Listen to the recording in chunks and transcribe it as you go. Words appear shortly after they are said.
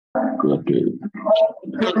Okay.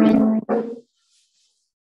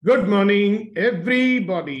 Good morning,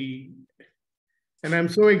 everybody. And I'm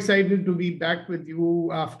so excited to be back with you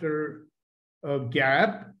after a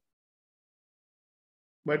gap.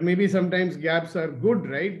 But maybe sometimes gaps are good,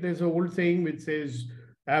 right? There's an old saying which says,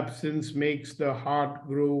 absence makes the heart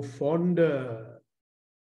grow fonder.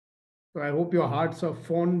 So I hope your hearts are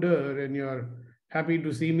fonder and you're happy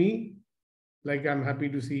to see me, like I'm happy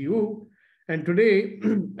to see you. And today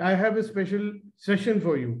I have a special session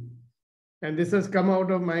for you. And this has come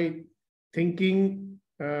out of my thinking.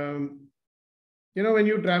 When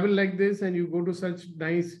you travel like this and you go to such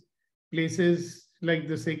nice places like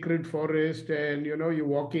the sacred forest and, you're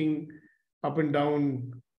walking up and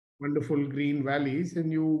down wonderful green valleys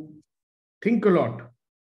and you think a lot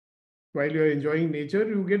while you're enjoying nature,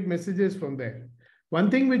 you get messages from there.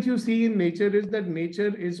 One thing which you see in nature is that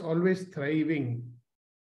nature is always thriving.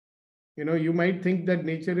 You might think that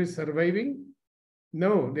nature is surviving.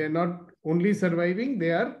 No, they're not only surviving,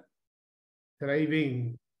 they are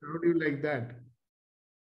thriving. How do you like that?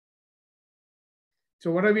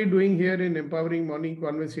 So what are we doing here in Empowering Morning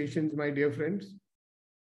Conversations, my dear friends?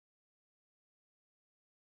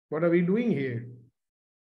 What are we doing here?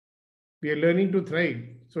 We are learning to thrive.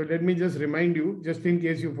 So let me just remind you, just in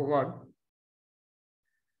case you forgot.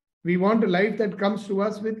 We want a life that comes to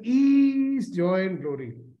us with ease, joy, and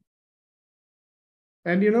glory.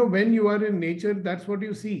 And when you are in nature, that's what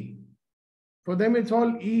you see. For them, it's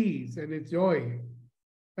all ease and it's joy.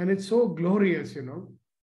 And it's so glorious,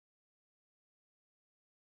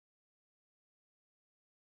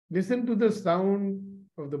 Listen to the sound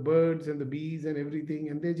of the birds and the bees and everything,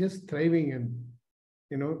 and they're just thriving. And,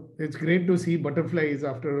 it's great to see butterflies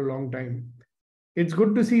after a long time. It's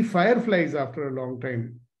good to see fireflies after a long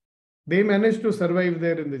time. They managed to survive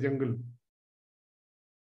there in the jungle.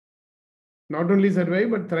 Not only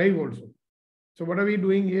survive, but thrive also. So what are we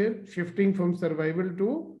doing here? Shifting from survival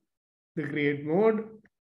to the create mode,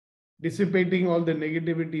 dissipating all the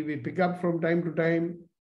negativity we pick up from time to time,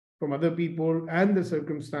 from other people and the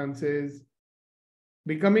circumstances,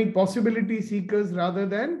 becoming possibility seekers rather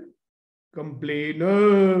than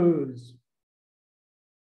complainers.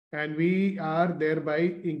 And we are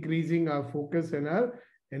thereby increasing our focus and our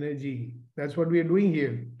energy. That's what we are doing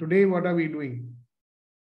here. Today, what are we doing?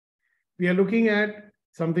 We are looking at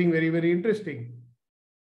something very, very interesting.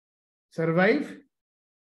 Survive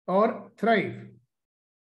or thrive.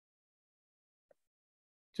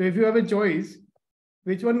 So if you have a choice,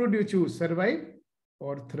 which one would you choose? Survive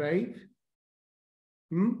or thrive?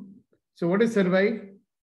 So what is survive?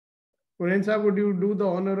 Purensa, would you do the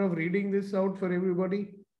honor of reading this out for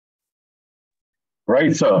everybody?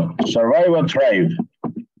 Right, sir. Survive or thrive.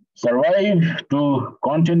 Survive to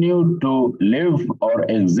continue to live or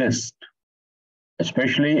exist,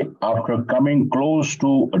 especially after coming close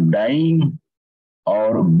to dying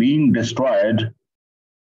or being destroyed,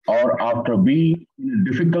 or after being in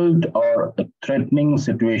a difficult or a threatening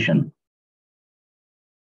situation.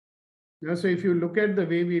 So if you look at the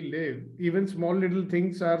way we live, even small little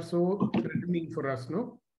things are so threatening for us,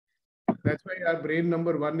 no? That's why our brain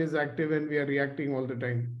number 1 is active and we are reacting all the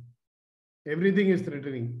time. Everything is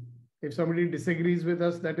threatening. If somebody disagrees with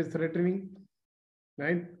us, that is threatening,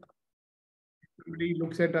 right? If somebody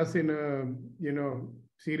looks at us in a,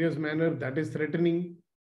 serious manner, that is threatening.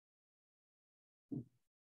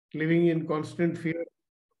 Living in constant fear,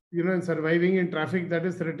 and surviving in traffic, that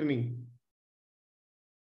is threatening.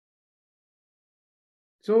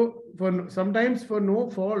 So sometimes for no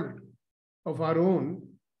fault of our own,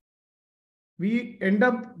 we end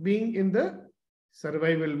up being in the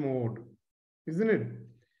survival mode, isn't it?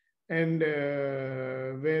 And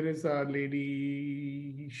where is our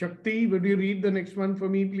lady Shakti? Would you read the next one for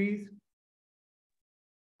me, please?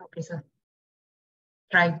 Okay, sir.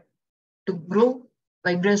 Try to grow,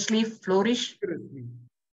 vigorously flourish. Vigorously.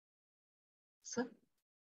 Sir?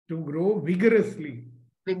 To grow vigorously.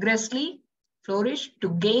 Vigorously flourish,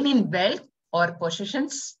 to gain in wealth or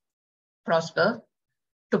possessions, prosper,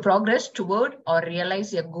 to progress toward or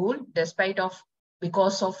realize a goal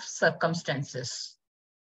because of circumstances.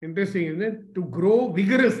 Interesting, isn't it? To grow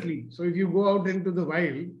vigorously. So if you go out into the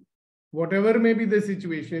wild, whatever may be the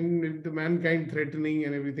situation, with the mankind threatening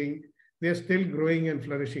and everything, they are still growing and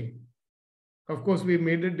flourishing. Of course, we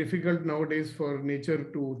made it difficult nowadays for nature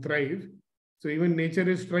to thrive. So even nature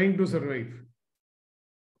is trying to survive.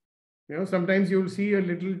 Sometimes you'll see a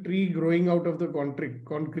little tree growing out of the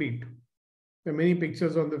concrete. There are many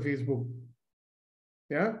pictures on the Facebook.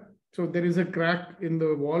 Yeah. So there is a crack in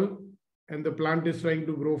the wall and the plant is trying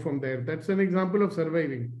to grow from there. That's an example of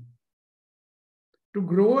surviving. To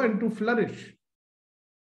grow and to flourish.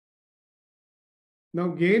 Now,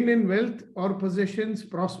 gain in wealth or possessions,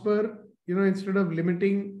 prosper, instead of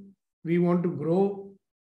limiting, we want to grow,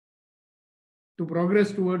 to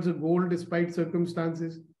progress towards a goal despite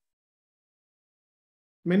circumstances.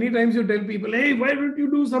 Many times you tell people, hey, why don't you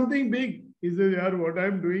do something big? He says, yaar, what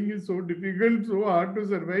I'm doing is so difficult, so hard to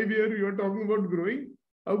survive here. You're talking about growing.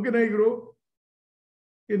 How can I grow?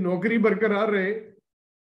 ये नौकरी बरकरार रहे,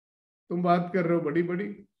 तुम बात कर रहे हो बड़ी बड़ी,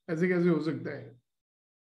 ऐसे कैसे हो सकता है?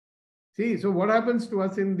 See, so what happens to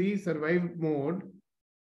us in the survive mode?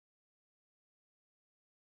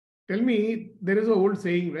 Tell me, there is an old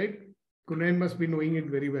saying, right? Kunain must be knowing it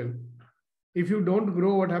very well. If you don't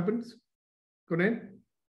grow, what happens? Kunain?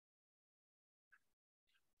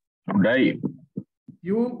 Die.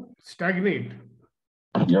 You stagnate.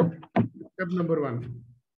 Yep. Step number one.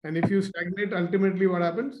 And if you stagnate, ultimately what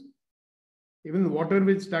happens? Even water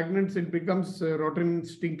which stagnates, it becomes rotten,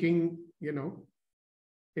 stinking,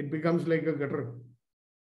 it becomes like a gutter.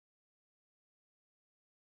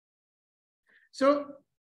 So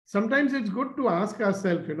sometimes it's good to ask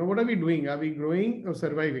ourselves, what are we doing? Are we growing or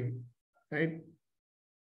surviving? Right?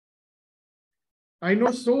 I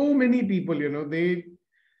know so many people,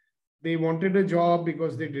 they wanted a job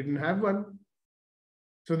because they didn't have one.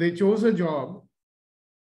 So they chose a job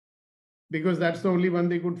because that's the only one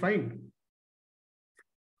they could find.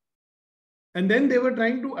 And then they were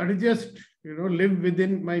trying to adjust, live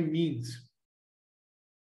within my means.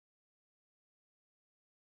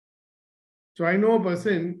 So I know a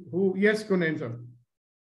person who, yes, Kunain sir.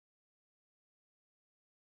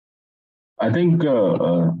 I think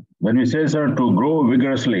when we say, sir, to grow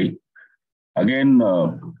vigorously, again,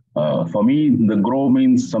 for me, the grow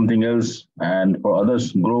means something else, and for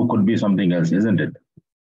others, grow could be something else, isn't it?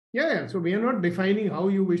 Yeah. So we are not defining how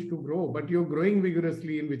you wish to grow, but you're growing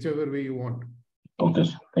vigorously in whichever way you want. Okay,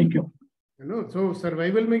 thank you. So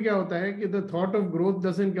survival mein kya hota hai ki the thought of growth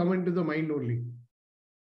doesn't come into the mind only.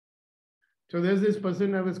 So there's this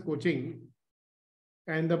person I was coaching,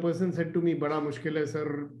 and the person said to me, "Bada mushkil hai,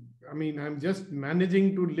 sir. I mean, I'm just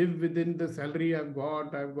managing to live within the salary I've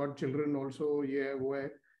got. I've got children also. Yeah, wo hai,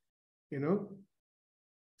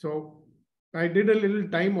 So I did a little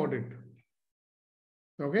time audit.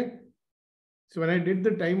 Okay. So when I did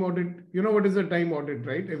the time audit, you know what is a time audit,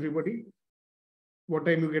 right? Everybody? What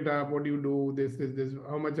time you get up? What do you do? This,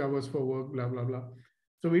 how much hours for work, blah, blah, blah.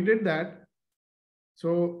 So we did that.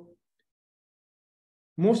 So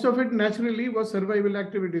most of it naturally was survival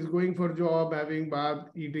activities, going for job, having bath,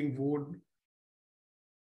 eating food,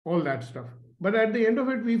 all that stuff. But at the end of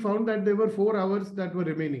it, we found that there were 4 hours that were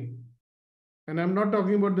remaining. And I'm not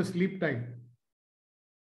talking about the sleep time.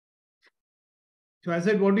 So I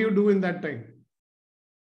said, what do you do in that time?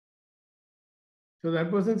 So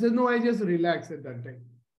that person says, no, I just relax at that time.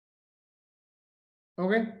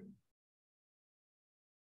 Okay.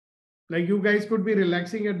 Like you guys could be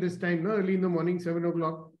relaxing at this time, no? Early in the morning, 7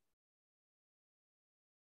 o'clock.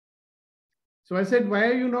 So I said, why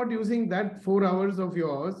are you not using that 4 hours of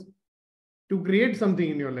yours to create something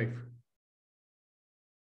in your life?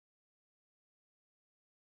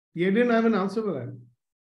 He didn't have an answer for that.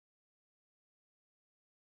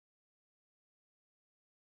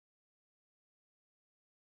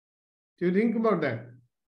 So you think about that.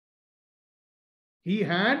 He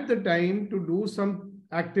had the time to do some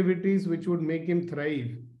activities which would make him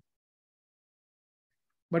thrive.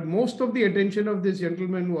 But most of the attention of this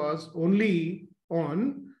gentleman was only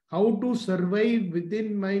on how to survive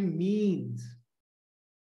within my means.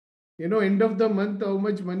 End of the month, how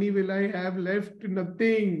much money will I have left?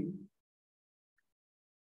 Nothing.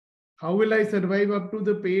 How will I survive up to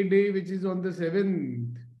the payday, which is on the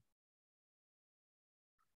 7th?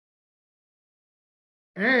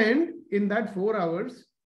 And in that 4 hours,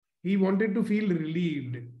 he wanted to feel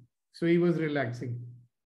relieved. So he was relaxing.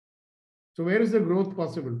 So where is the growth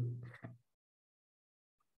possible?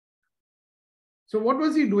 So what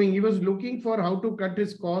was he doing? He was looking for how to cut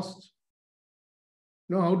his costs,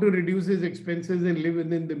 how to reduce his expenses and live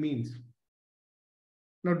within the means.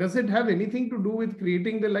 Now, does it have anything to do with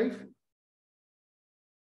creating the life?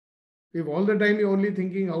 If all the time you're only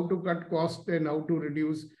thinking how to cut costs and how to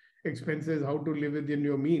reduce expenses, how to live within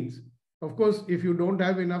your means. Of course, if you don't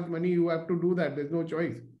have enough money, you have to do that. There's no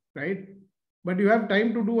choice, right? But you have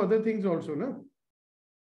time to do other things also, no?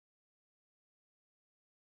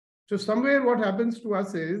 So somewhere what happens to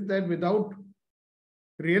us is that without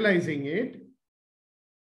realizing it,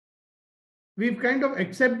 we've kind of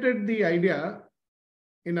accepted the idea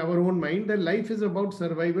in our own mind that life is about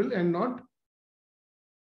survival and not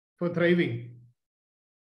for thriving.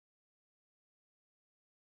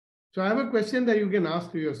 So I have a question that you can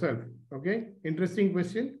ask to yourself. Okay, interesting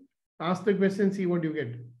question. Ask the question, see what you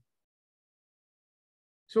get.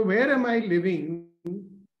 So where am I living?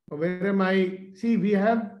 Or where am I? See, we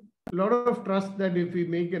have a lot of trust that if we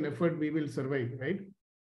make an effort, we will survive, right?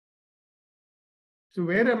 So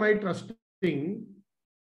where am I trusting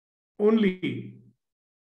only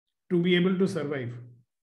to be able to survive?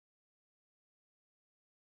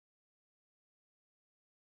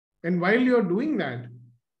 And while you're doing that,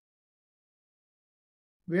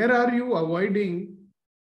 where are you avoiding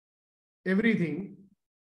everything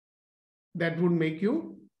that would make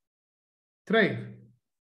you thrive?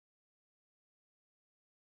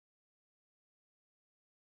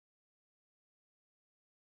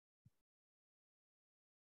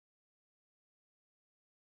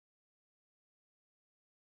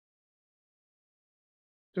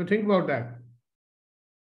 So think about that.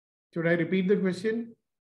 Should I repeat the question?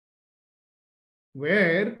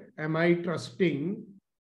 Where am I trusting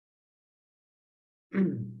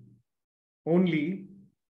only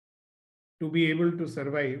to be able to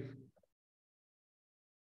survive?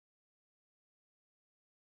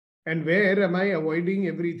 And where am I avoiding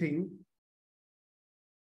everything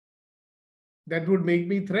that would make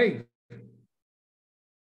me thrive?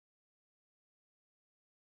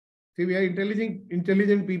 See, we are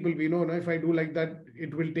intelligent people. We know, if I do like that,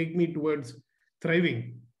 it will take me towards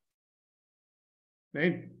thriving.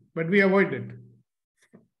 Right? But we avoid it.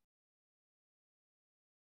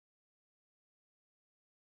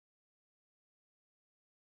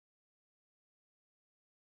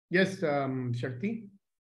 Yes, Shakti?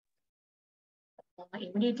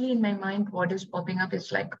 Immediately in my mind, what is popping up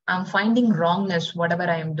is like, I'm finding wrongness, whatever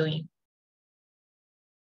I am doing.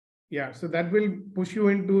 Yeah, so that will push you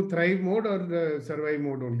into thrive mode or the survive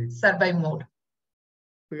mode only? Survive mode.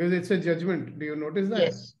 Because it's a judgment. Do you notice that?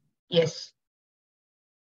 Yes. Yes.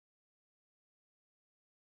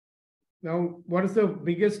 Now, what is the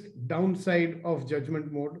biggest downside of judgment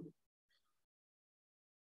mode?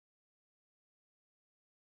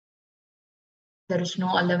 There is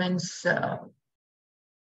no allowance.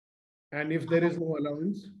 And if there is no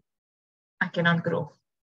allowance? I cannot grow.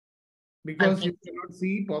 Because you cannot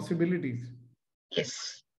see possibilities.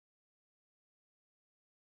 Yes.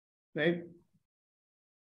 Right?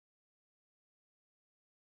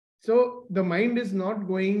 So the mind is not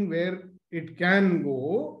going where it can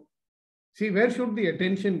go. See, where should the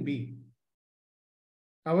attention be?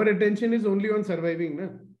 Our attention is only on surviving. Na?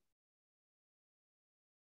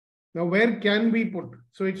 Now, where can we put?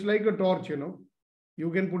 So it's like a torch,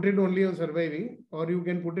 You can put it only on surviving, or you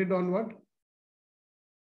can put it on what?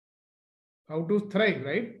 How to thrive,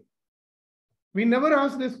 right? We never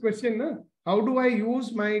ask this question, na? How do I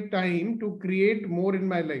use my time to create more in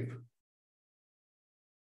my life?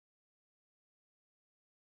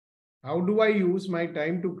 How do I use my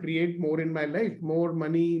time to create more in my life? More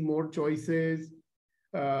money, more choices,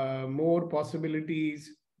 more possibilities,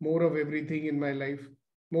 more of everything in my life,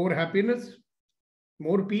 more happiness,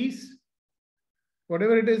 more peace,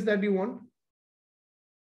 whatever it is that you want.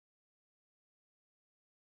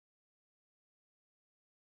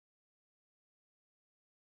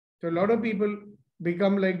 So a lot of people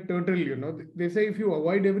become like turtle, They say if you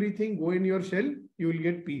avoid everything, go in your shell, you will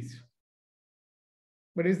get peace.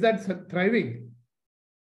 But is that thriving?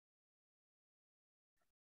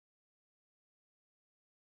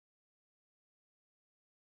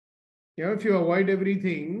 If you avoid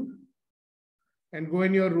everything and go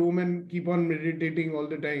in your room and keep on meditating all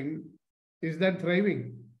the time, is that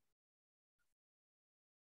thriving?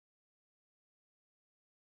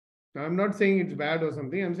 Now, I'm not saying it's bad or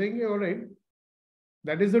something. I'm saying, all right,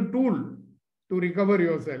 that is a tool to recover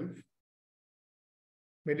yourself.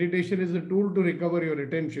 Meditation is a tool to recover your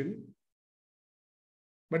attention.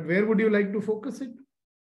 But where would you like to focus it?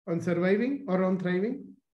 On surviving or on thriving?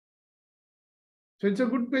 So it's a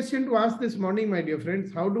good question to ask this morning, my dear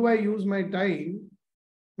friends. How do I use my time,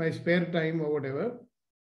 my spare time or whatever,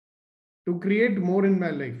 to create more in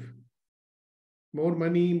my life? More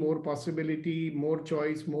money, more possibility, more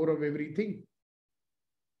choice, more of everything.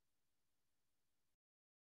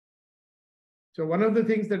 So one of the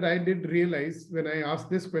things that I did realize when I asked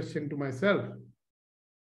this question to myself,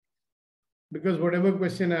 because whatever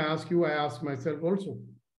question I ask you, I ask myself also.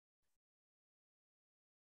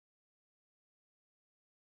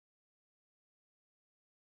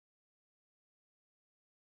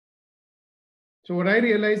 So what I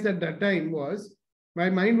realized at that time was my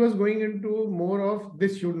mind was going into more of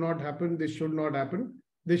this should not happen, this should not happen,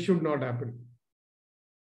 this should not happen.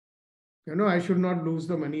 I should not lose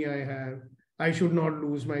the money I have. I should not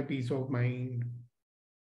lose my peace of mind.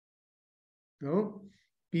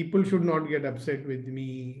 People should not get upset with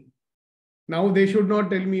me. Now they should not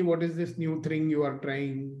tell me what is this new thing you are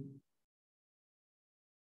trying.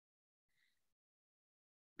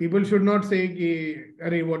 People should not say,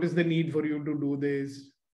 Arey, what is the need for you to do this?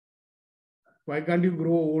 Why can't you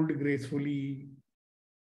grow old gracefully?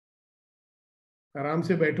 आराम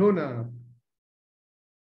से बैठो ना,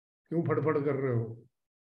 क्यों फड़फड़ कर रहे हो?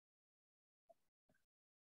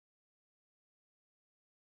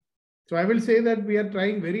 So I will say that we are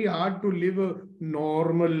trying very hard to live a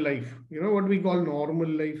normal life. You know what we call normal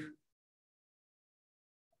life?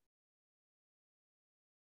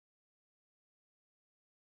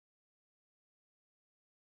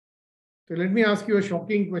 So let me ask you a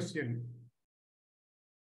shocking question.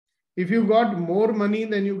 If you got more money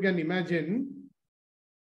than you can imagine,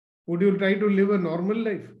 would you try to live a normal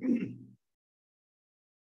life?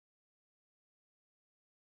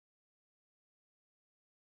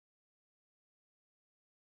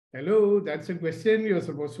 Hello, that's a question. You're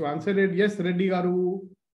supposed to answer it. Yes, Reddy Garu.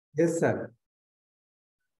 Yes, sir.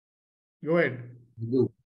 Go ahead.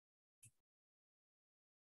 Do.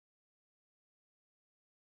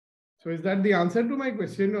 So is that the answer to my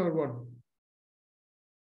question or what?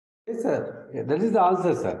 Yes, sir. Yeah, that is the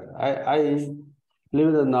answer, sir. I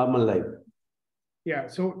live a normal life. Yeah,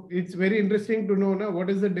 so it's very interesting to know now what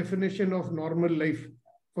is the definition of normal life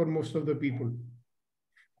for most of the people.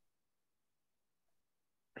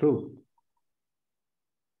 True.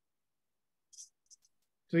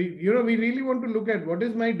 So, you know, we really want to look at what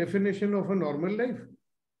is my definition of a normal life.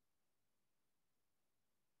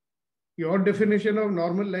 Your definition of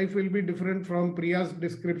normal life will be different from Priya's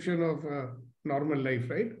description of normal life,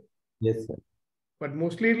 right? Yes, sir. But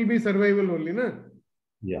mostly it will be survival only, na?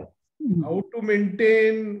 Yeah. How to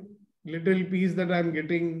maintain little peace that I'm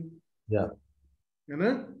getting. Yeah. You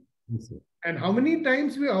know? Yes, sir. And how many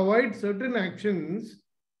times we avoid certain actions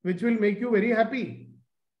which will make you very happy.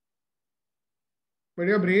 But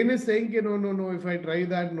your brain is saying, no, if I try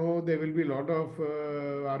that, no, there will be a lot of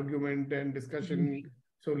argument and discussion.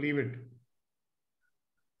 So leave it.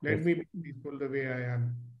 Let Yes. me be peaceful the way I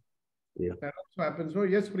am. Yeah. That also happens. No,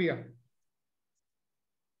 yes, Priya.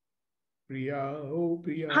 Priya.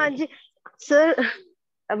 Hanji, sir,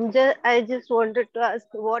 I just wanted to ask,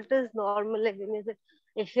 what is normal living? Is it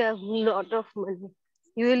if you have a lot of money,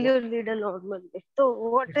 you will lead a normal life? So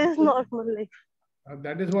what is normal life?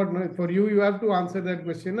 That is what, for you have to answer that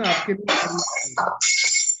question. ना आपके लिए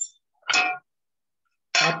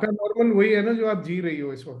आपका normal वही है ना जो आप जी रही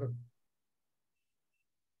हो इस वक्त.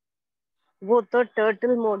 वो तो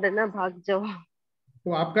टर्टल मोड है ना, भाग जाओ.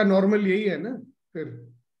 तो आपका नॉर्मल यही है ना फिर.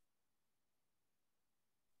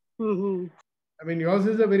 I mean, yours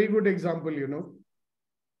is a very good example, you know.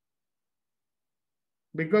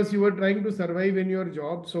 Because you were trying to survive in your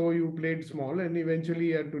job, so you played small and eventually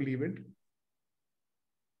you had to leave it.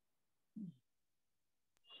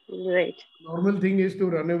 Right. Normal thing is to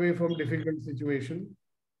run away from difficult situation.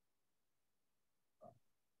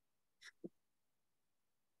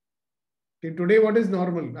 See, today, what is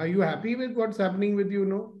normal? Are you happy with what's happening with you?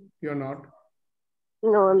 No, you're not.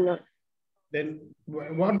 No, I'm not. Then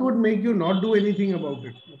what would make you not do anything about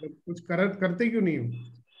it? कुछ करते क्यों नहीं हो?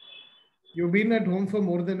 You've been at home for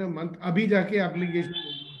more than a month. अभी जाके application.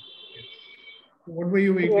 So what were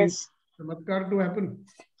you waiting? Yes. Chamatkar to happen?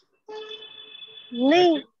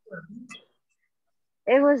 No.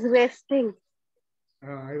 I was resting.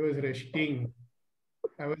 I was resting.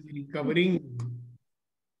 I was recovering.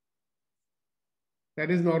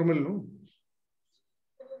 That is normal, no?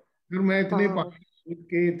 फिर मैं इतने पहाड़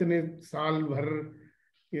के इतने साल भर,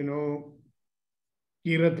 you know,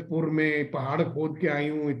 कीरतपुर में पहाड़ खोद के आई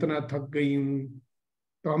हूँ, इतना थक गई हूँ.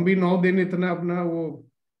 तो हम भी 9 दिन इतना अपना वो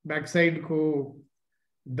बैक साइड को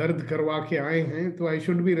दर्द करवा के आए हैं. तो I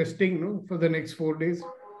should be resting, no, for the next 4 days.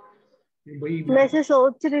 मैं से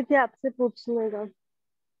सोच रही थी आपसे पूछने का.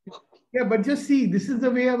 Yeah, but just see, this is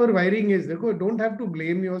the way our wiring is. देखो, don't have to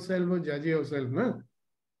blame yourself or judge yourself, ना.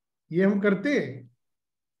 ये हम करते हैं.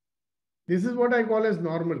 This is what I call as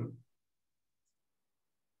normal.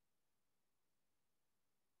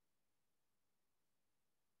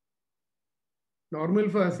 Normal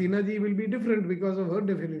for Hasina ji will be different because of her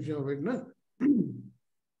definition of it, na.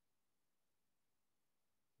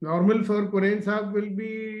 Normal for Quren Saab will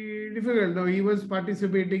be difficult. Now, he was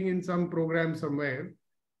participating in some program somewhere.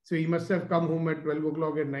 So he must have come home at 12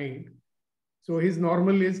 o'clock at night. So his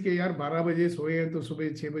normal is कि यार 12 बजे सोए हैं तो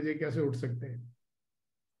सुबह 6 बजे कैसे उठ सकते हैं.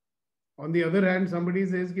 On the other hand, somebody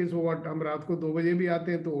says कि so what, हम रात को 2 बजे भी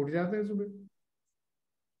आते हैं तो उठ जाते हैं सुबह.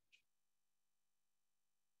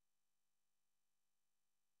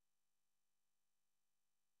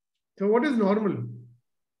 So what is normal?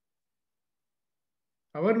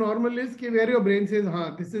 Our normal is where your brain says,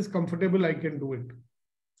 this is comfortable, I can do it.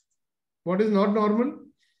 What is not normal?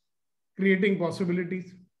 Creating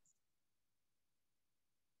possibilities.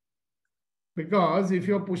 Because if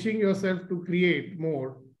you're pushing yourself to create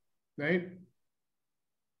more, right?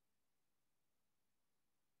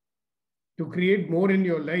 To create more in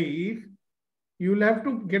your life, you'll have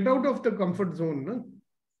to get out of the comfort zone. No?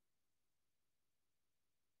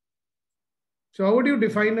 So how would you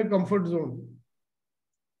define a comfort zone?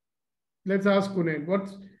 Let's ask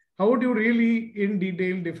Kunal, how would you really in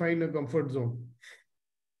detail define a comfort zone?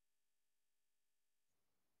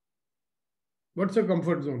 What's a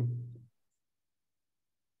comfort zone?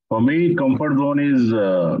 For me, comfort zone is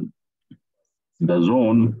the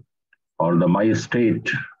zone or my state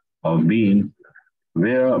of being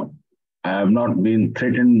where I have not been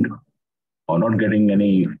threatened or not getting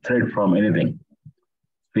any threat from anything,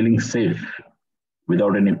 feeling safe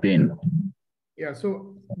without any pain. Yeah,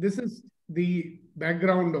 so this is the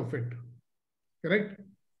background of it, correct?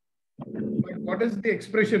 But what is the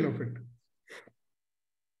expression of it?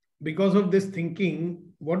 Because of this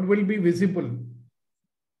thinking, what will be visible?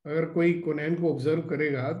 अगर कोई कोनैन को observe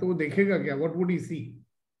करेगा तो वो देखेगा क्या? What would he see?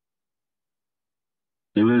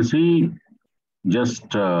 You will see just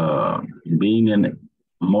being in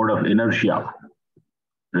mode of inertia,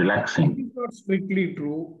 relaxing. It's not strictly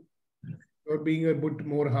true. You're being a bit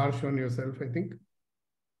more harsh on yourself, I think.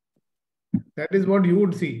 That is what you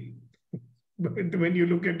would see. But when you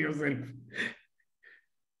look at yourself,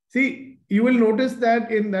 see, you will notice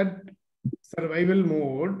that in that survival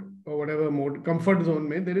mode or whatever mode, comfort zone,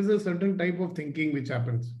 there is a certain type of thinking which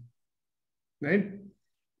happens, right?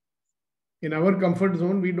 In our comfort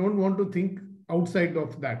zone, we don't want to think outside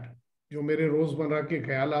of that. जो मेरे रोजमर्रा के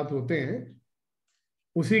ख्यालात होते हैं,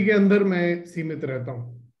 उसी के अंदर मैं सीमित रहता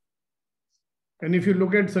हूँ. And if you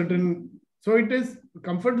look at certain, so it is,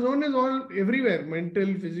 comfort zone is all everywhere,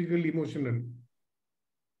 mental, physical, emotional.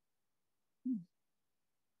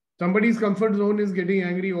 Somebody's comfort zone is getting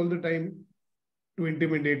angry all the time to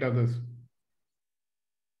intimidate others.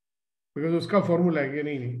 Because उसका formula है कि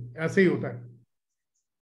नहीं, ऐसे ही होता है.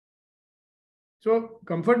 So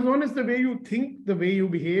comfort zone is the way you think, the way you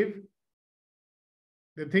behave,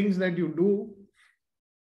 the things that you do.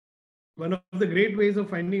 One of the great ways of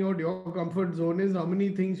finding out your comfort zone is how many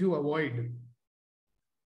things you avoid.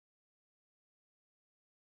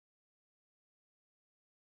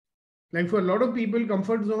 Like for a lot of people,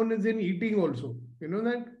 comfort zone is in eating also. You know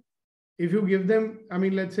that? If you give them, I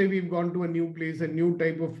mean, let's say we've gone to a new place, a new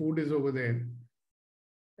type of food is over there,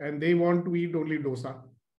 and they want to eat only dosa.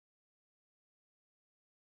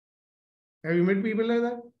 Have you met people like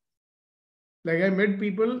that? Like I met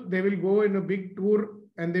people, they will go in a big tour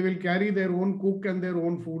and they will carry their own cook and their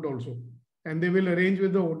own food also. And they will arrange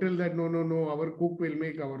with the hotel that no, our cook will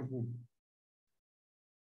make our food.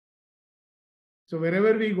 So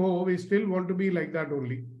wherever we go, we still want to be like that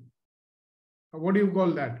only. What do you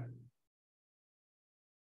call that?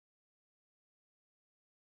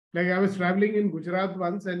 Like I was traveling in Gujarat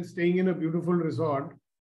once and staying in a beautiful resort.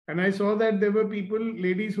 And I saw that there were people,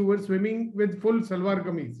 ladies who were swimming with full salwar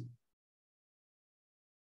kameez.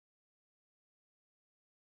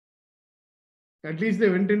 At least they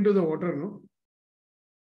went into the water, no?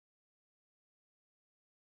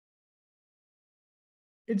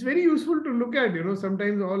 It's very useful to look at,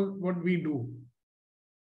 sometimes all what we do.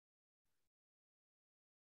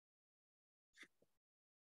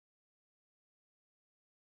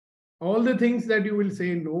 All the things that you will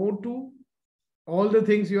say no to, all the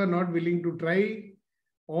things you are not willing to try,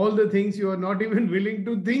 all the things you are not even willing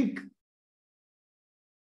to think.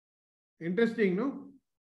 Interesting, no?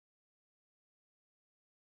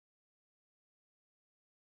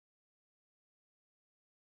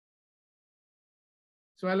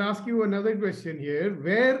 So I'll ask you another question here.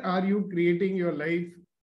 Where are you creating your life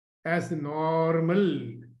as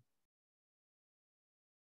normal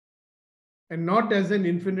and not as an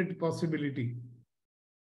infinite possibility?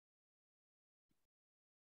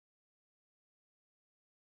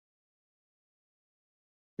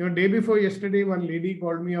 Day before yesterday, one lady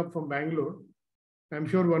called me up from Bangalore. I'm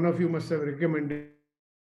sure one of you must have recommended.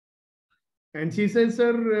 And she said,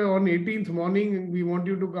 sir, on 18th morning, we want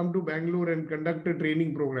you to come to Bangalore and conduct a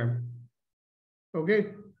training program. Okay.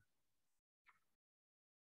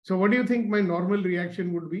 So what do you think my normal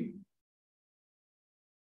reaction would be?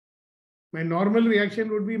 My normal reaction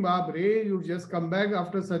would be, Baap re, you just come back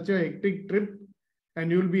after such a hectic trip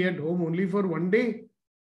and you'll be at home only for one day.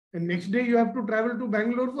 And next day you have to travel to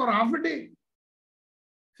Bangalore for half a day.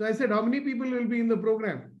 So I said, how many people will be in the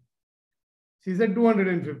program? She said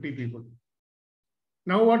 250 people.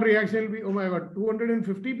 Now what reaction will be? Oh my God,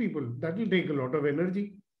 250 people. That will take a lot of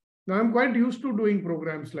energy. Now I'm quite used to doing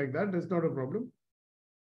programs like that. That's not a problem.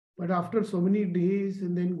 But after so many days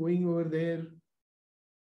and then going over there.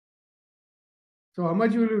 So how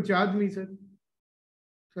much will you charge me, sir?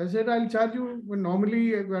 So I said, I'll charge you. Well,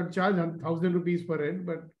 normally I would charge 1,000 rupees per head,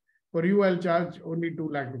 but for you, I'll charge only 2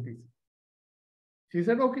 lakh rupees. She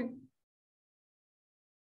said, okay.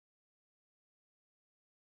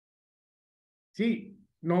 See,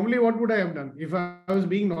 normally what would I have done? If I was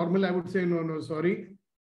being normal, I would say, no, sorry.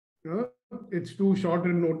 No, it's too short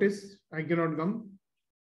in notice. I cannot come.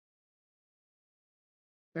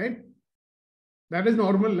 Right? That is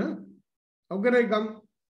normal. Huh? How can I come?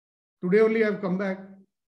 Today only I've come back.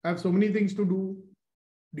 I have so many things to do.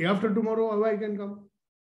 Day after tomorrow, how I can come?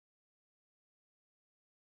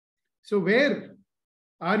 So where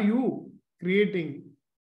are you creating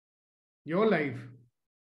your life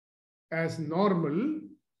as normal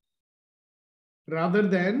rather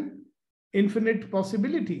than infinite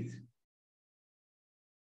possibilities?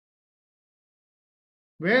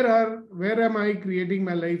 Where am I creating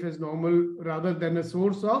my life as normal rather than a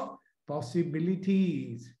source of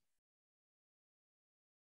possibilities?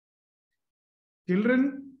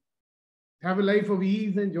 Children have a life of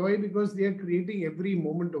ease and joy because they are creating every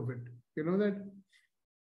moment of it. You know that?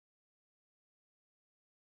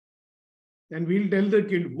 And we'll tell the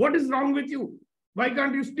kid, what is wrong with you? Why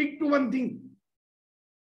can't you stick to one thing?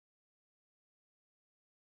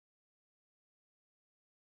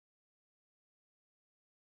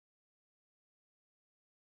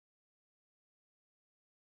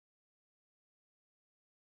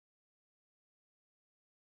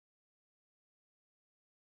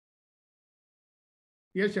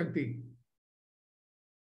 Yes, Shakti.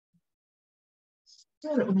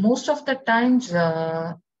 So most of the times,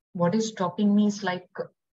 what is stopping me is like,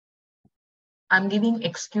 I'm giving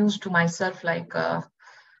excuse to myself, like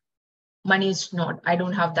money is not, I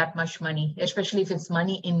don't have that much money, especially if it's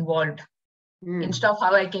money involved. Instead of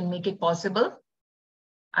how I can make it possible,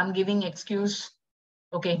 I'm giving excuse,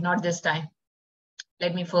 okay, not this time.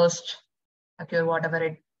 Let me first acquire whatever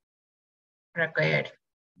it required.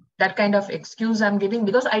 That kind of excuse I'm giving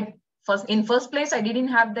because in first place, I didn't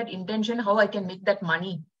have that intention how I can make that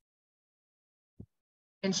money.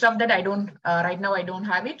 Instead of that, I don't, right now I don't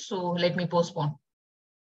have it, so let me postpone.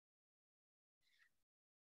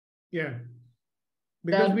 Yeah.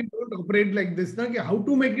 Because we don't operate like this. How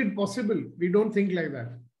to make it possible? We don't think like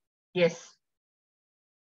that. Yes.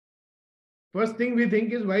 First thing we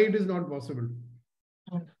think is why it is not possible.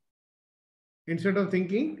 Instead of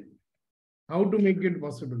thinking how to make it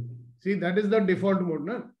possible. See, that is the default mode.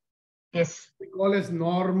 Na? Yes. We call as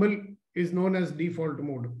normal is known as default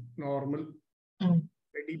mode. Normal.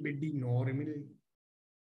 Very normal.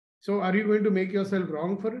 So are you going to make yourself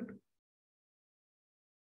wrong for it?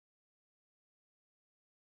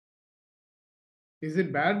 Is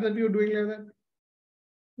it bad that you're doing like that?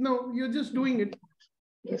 No, you're just doing it.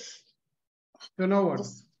 Yes. So now what?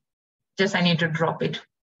 Just I need to drop it.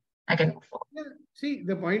 I can move forward. Yeah. See,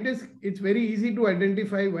 the point is, it's very easy to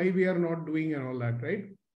identify why we are not doing and all that, right?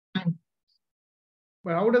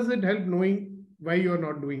 But how does it help knowing why you're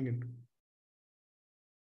not doing it?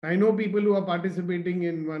 I know people who are participating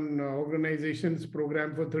in one organization's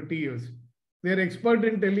program for 30 years. They're expert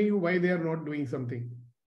in telling you why they are not doing something.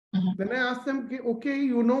 Then I ask them, okay,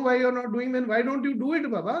 you know why you're not doing, then why don't you do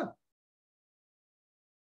it, Baba?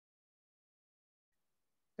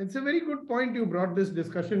 It's a very good point you brought this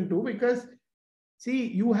discussion to, because see,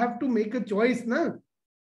 you have to make a choice, na?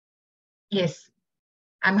 Yes.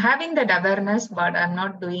 I'm having that awareness, but I'm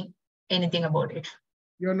not doing anything about it.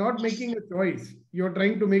 You're not making a choice. You're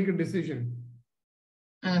trying to make a decision.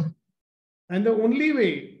 And the only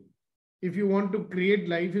way, if you want to create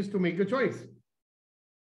life, is to make a choice.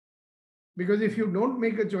 Because if you don't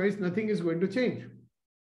make a choice, nothing is going to change.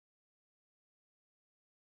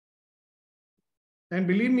 And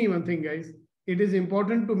believe me one thing, guys, it is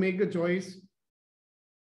important to make a choice,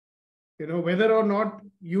 you know, whether or not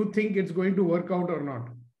you think it's going to work out or not.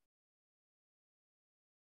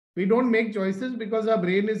 We don't make choices because our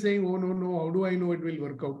brain is saying, oh, no, how do I know it will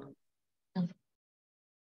work out?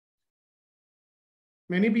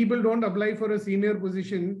 Many people don't apply for a senior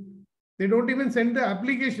position. They don't even send the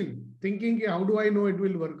application thinking, how do I know it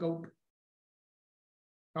will work out?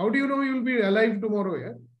 How do you know you will be alive tomorrow?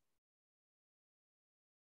 Yeah?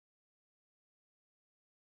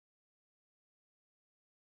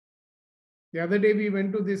 The other day we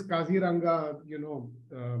went to this Kaziranga,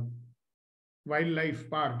 wildlife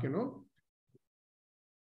park, and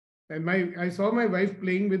I saw my wife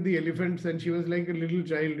playing with the elephants and she was like a little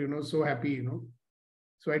child, so happy,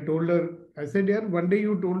 So I told her, I said, yeah, one day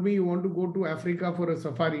you told me you want to go to Africa for a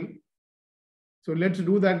safari. So let's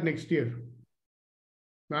do that next year.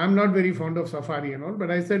 Now, I'm not very fond of safari and all,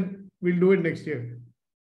 but I said, we'll do it next year.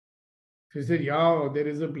 She said, yeah, there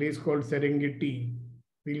is a place called Serengeti.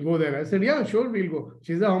 We'll go there. I said, yeah, sure, we'll go.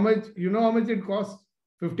 She said, how much? You know how much it costs?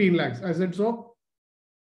 15 lakhs. I said, so?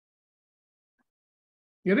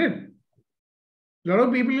 Get it? A lot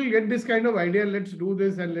of people will get this kind of idea, let's do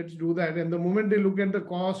this and let's do that. And the moment they look at the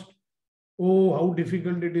cost, oh, how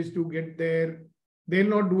difficult it is to get there, they'll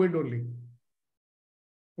not do it only.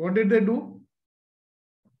 What did they do?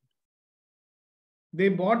 They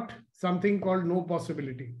bought something called no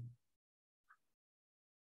possibility.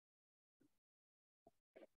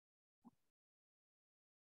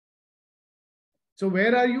 So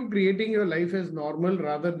where are you creating your life as normal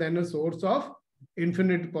rather than a source of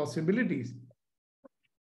infinite possibilities?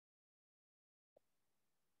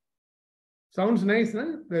 Sounds nice,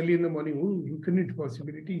 huh? Early in the morning, oh, infinite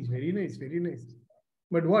possibilities, very nice, very nice.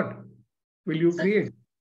 But what will you create?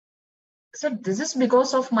 So this is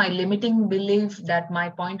because of my limiting belief that my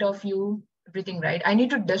point of view, everything, right? I need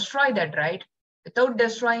to destroy that, right? Without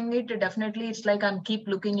destroying it, definitely it's like I'm keep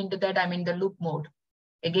looking into that. I'm in the loop mode.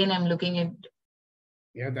 Again, I'm looking at.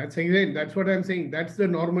 Yeah, that's exactly. That's what I'm saying. That's the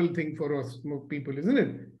normal thing for us people, isn't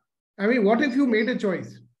it? I mean, what if you made a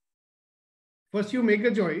choice? First, you make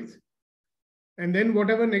a choice, and then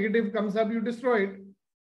whatever negative comes up, you destroy it.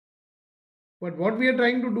 But what we are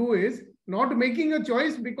trying to do is not making a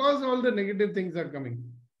choice because all the negative things are coming.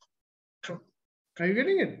 True. Are you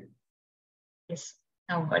getting it? Yes.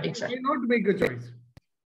 Now got it, sir. Why not make a choice?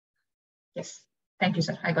 Yes. Thank you,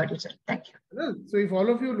 sir. I got it, sir. Thank you. So if all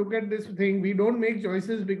of you look at this thing, we don't make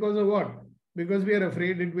choices because of what? Because we are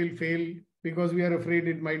afraid it will fail, because we are afraid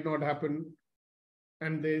it might not happen,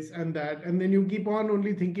 and this and that. And then you keep on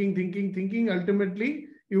only thinking. Ultimately,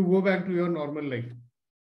 you go back to your normal life.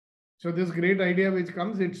 So this great idea which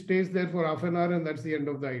comes, it stays there for half an hour and that's the end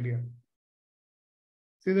of the idea.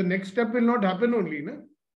 See, the next step will not happen only, no?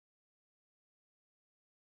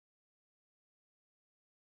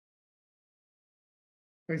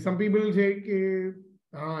 Like some people say,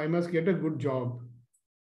 I must get a good job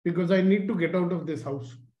because I need to get out of this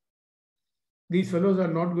house. These fellows are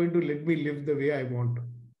not going to let me live the way I want. I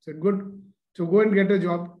said, good. So go and get a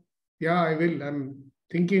job. Yeah, I will. I'm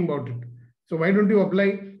thinking about it. So why don't you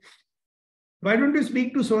apply? Why don't you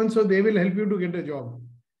speak to so-and-so? They will help you to get a job.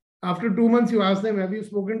 After 2 months, you ask them, have you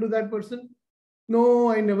spoken to that person?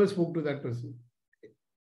 No, I never spoke to that person.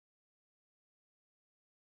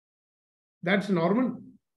 That's normal.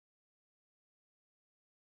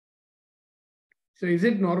 So is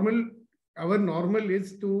it normal? Our normal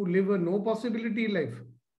is to live a no possibility life.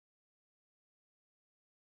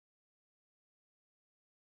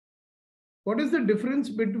 What is the difference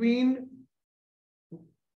between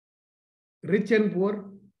rich and poor?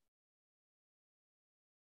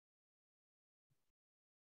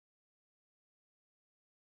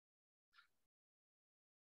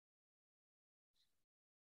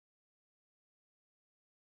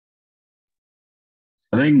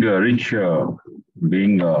 I think rich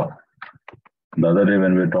being the other day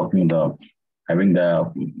when we were talking having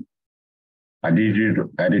the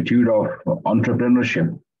attitude of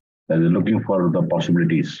entrepreneurship, that is looking for the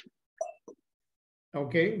possibilities.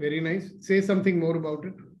 Okay, very nice. Say something more about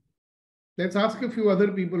it. Let's ask a few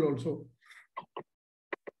other people also.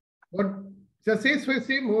 What? Just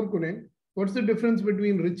say more, Kunen. What's the difference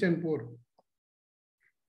between rich and poor?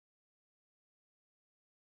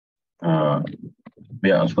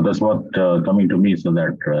 Yeah, so that's what coming to me. So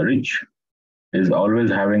that rich is always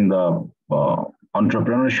having the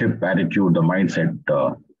entrepreneurship attitude, the mindset,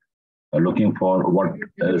 looking for what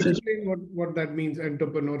else is. Explain what that means,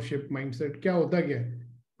 entrepreneurship mindset. Kya hota kya?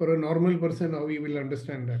 For a normal person, how he will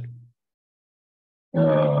understand that?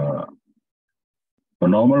 A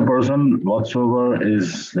normal person, whatsoever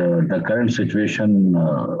is the current situation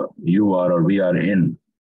you are or we are in,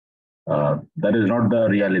 that is not the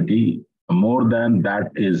reality. More than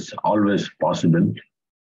that is always possible.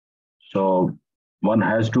 So one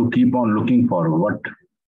has to keep on looking for what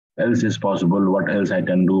else is possible, what else I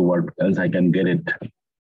can do, what else I can get it.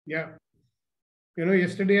 Yeah. You know,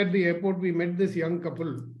 yesterday at the airport, we met this young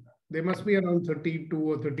couple. They must be around 32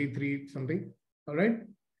 or 33, something. All right.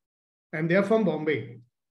 And they're from Bombay.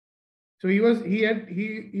 So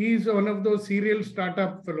he's one of those serial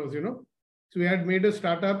startup fellows, you know. So he had made a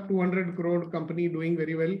startup, 200 crore company doing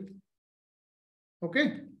very well.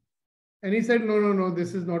 Okay. And he said, no,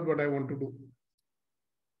 this is not what I want to do.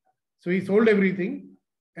 So he sold everything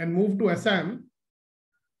and moved to Assam.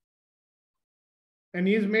 And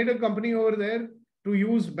he's made a company over there. to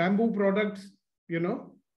use bamboo products, you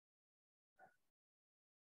know.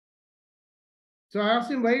 So I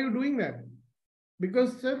asked him, why are you doing that?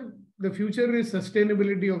 Because, sir, the future is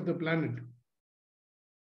sustainability of the planet.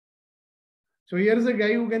 So here's a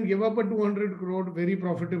guy who can give up a 200 crore, very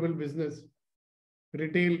profitable business,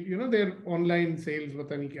 retail, you know, their online sales,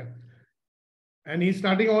 vatani kya. And he's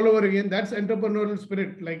starting all over again. That's entrepreneurial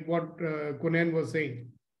spirit, like what Kunan was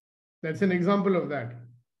saying. That's an example of that.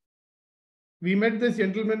 We met this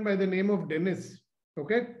gentleman by the name of Dennis.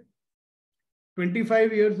 Okay.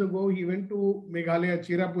 25 years ago, he went to Meghalaya,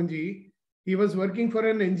 Cherrapunji. He was working for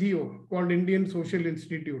an NGO called Indian Social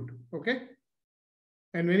Institute. Okay.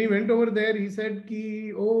 And when he went over there, he said,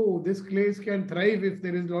 ki, oh, this place can thrive if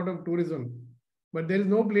there is a lot of tourism. But there is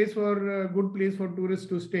no place for good place for tourists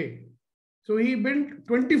to stay. So he built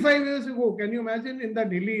 25 years ago. Can you imagine in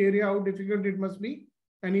that hilly area how difficult it must be?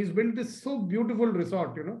 And he's built this so beautiful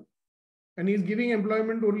resort, you know. And he's giving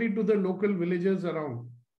employment only to the local villagers around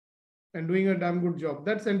and doing a damn good job.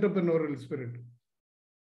 That's entrepreneurial spirit.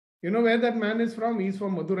 You know where that man is from? He's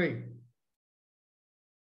from Madurai.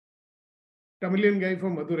 Tamilian guy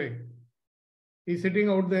from Madurai. He's sitting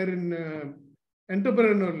out there in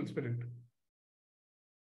entrepreneurial spirit.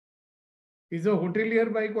 He's a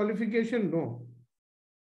hotelier by qualification? No.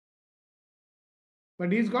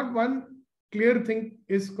 But he's got one clear thing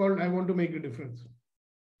is called, I want to make a difference.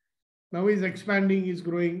 Now he's expanding, he's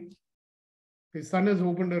growing. His son has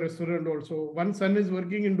opened a restaurant also. One son is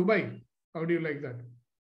working in Dubai. How do you like that?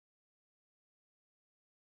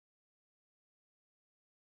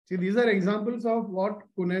 See, these are examples of what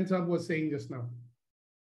Kunan Saab was saying just now.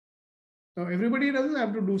 Now, everybody doesn't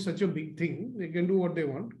have to do such a big thing. They can do what they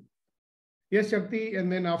want. Yes, Shakti,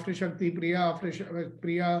 and then after Shakti, Priya, after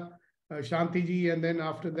Priya, Shanti ji, and then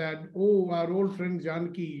after that, oh, our old friend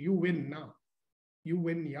Janki, you win now. You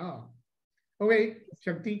win, yeah. Okay,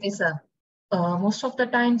 Shakti. Yes, sir. Most of the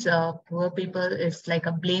times, poor people is like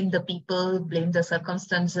a blame the people, blame the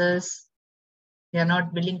circumstances. They are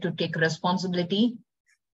not willing to take responsibility.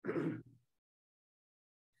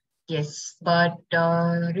 Yes, but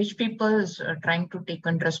rich people is trying to take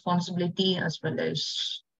on responsibility as well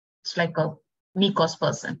as it's like a me-cost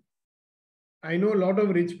person. I know a lot of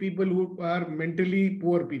rich people who are mentally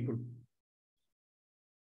poor people.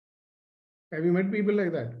 Have you met people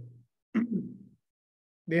like that?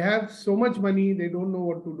 They have so much money, they don't know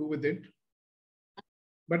what to do with it.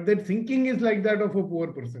 But their thinking is like that of a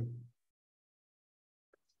poor person.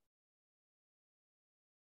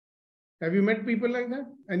 Have you met people like that?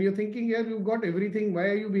 And you're thinking, yeah, you've got everything. Why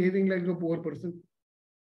are you behaving like a poor person?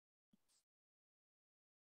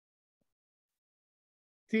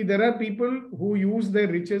 See, there are people who use their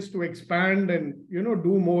riches to expand and, you know,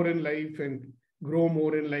 do more in life and grow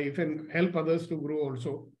more in life and help others to grow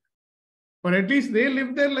also. But at least they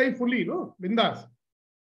live their life fully, no? Bindas.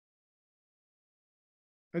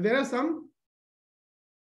 But there are some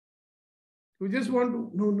who just want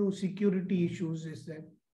to, no, security issues is that.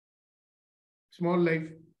 Small life,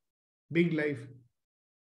 big life,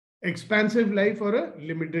 expansive life or a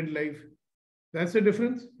limited life. That's the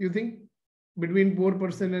difference, you think, between poor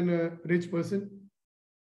person and a rich person?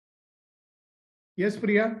 Yes,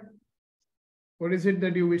 Priya? What is it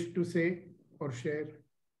that you wish to say or share?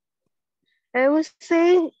 I was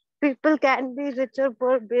saying people can be rich or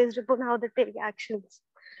poor based upon how they take actions.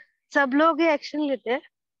 सब लोग ही action लेते हैं,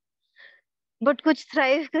 but कुछ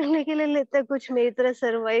thrive करने के लिए लेते हैं, कुछ मेरी तरह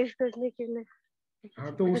survive करने के लिए.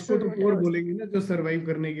 हाँ, तो उसको तो poor बोलेंगे ना, जो survive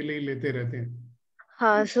करने के लिए लेते रहते हैं.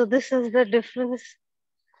 हाँ, so this is the difference,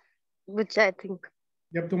 which I think.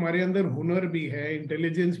 जब तुम्हारे अंदर हुनर भी है,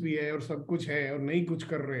 इंटेलिजेंस भी है और सब कुछ है और नहीं कुछ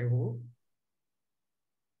कर रहे हो,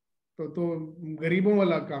 तो गरीबों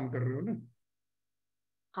वाला काम कर रहे हो ना.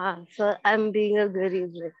 हाँ, so I'm being a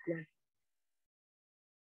गरीब right now.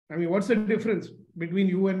 I mean, what's the difference between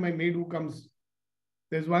you and my maid who comes?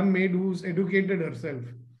 There's one maid who's educated herself.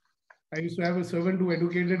 I used to have a servant who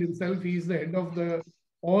educated himself. He's the head of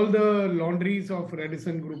all the laundries of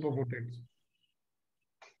Radisson Group of Hotels.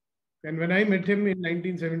 And when I met him in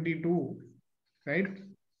 1972, right,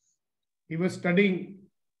 he was studying,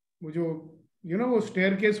 you know, वो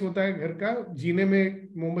staircase होता है घर का, जीने में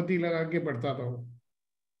मोमबत्ती लगा के पढ़ता था वो.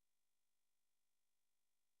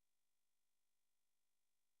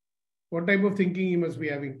 What type of thinking he must be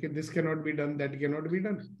having? This cannot be done, that cannot be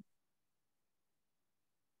done.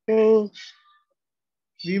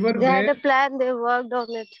 We were they had a plan, they worked on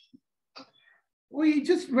it. Oh, he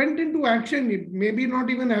just went into action, maybe not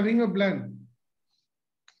even having a plan.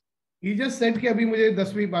 He just said कि अभी मुझे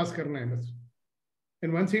 10वीं पास करना है बस.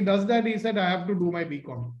 And once he does that, he said, I have to do my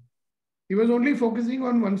BCom. He was only focusing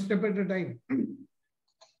on one step at a time.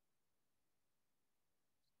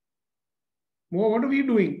 What are we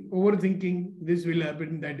doing? Overthinking, this will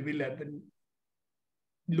happen, that will happen.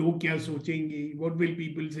 Log kya sochenge? What will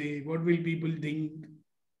people say? What will people think?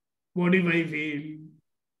 What if I fail?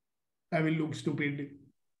 I will look stupid.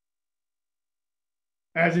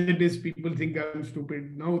 As it is, people think I'm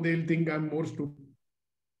stupid. Now they'll think I'm more stupid.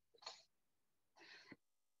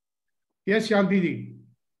 Yes, Shanti ji.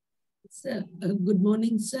 Sir, good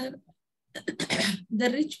morning, sir. The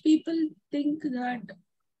rich people think that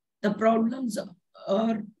the problems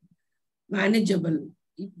are manageable.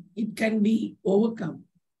 It can be overcome.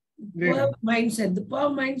 Yeah. The poor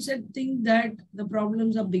mindset think that the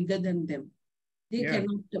problems are bigger than them. They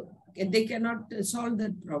cannot solve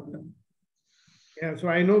that problem. Yeah, so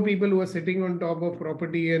I know people who are sitting on top of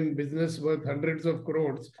property and business worth hundreds of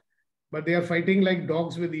crores, but they are fighting like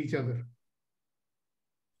dogs with each other,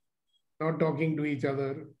 not talking to each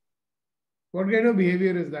other. What kind of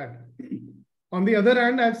behavior is that? On the other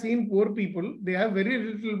hand, I've seen poor people, they have very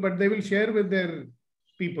little, but they will share with their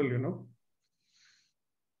people, you know.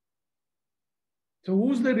 So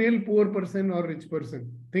who's the real poor person or rich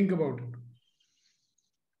person? Think about it.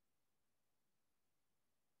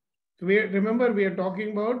 So remember, we are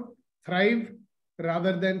talking about thrive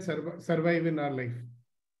rather than survive in our life.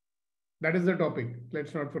 That is the topic.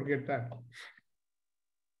 Let's not forget that.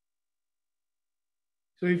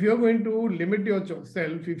 So if you're going to limit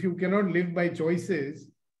yourself, if you cannot live by choices,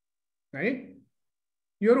 right?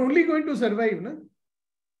 You're only going to survive, no?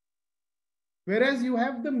 Whereas you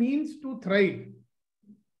have the means to thrive.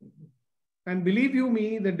 And believe you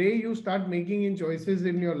me, the day you start making in choices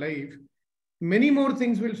in your life, many more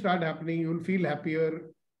things will start happening. You'll feel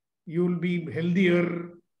happier. You'll be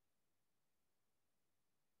healthier.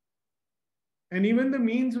 And even the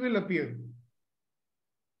means will appear.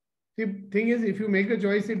 The thing is, if you make a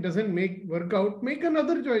choice, it doesn't work out, make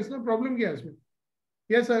another choice. No problem. Yes,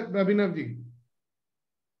 Abhinav ji.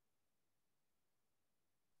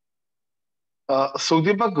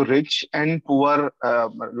 Sudipak, rich and poor, a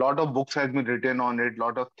lot of books has been written on it,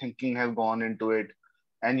 lot of thinking has gone into it.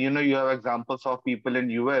 And you have examples of people in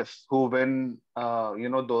US who win,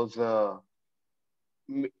 those $1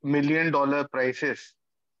 million prices,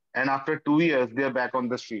 and after 2 years they're back on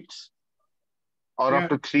the streets, or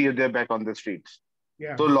after 3 years they're back on the streets.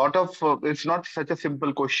 Yeah. So a lot of it's not such a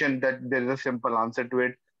simple question that there is a simple answer to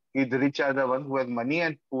it. The rich are the ones who have money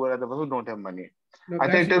and poor are the ones who don't have money. No,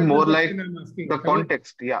 I think it is more like the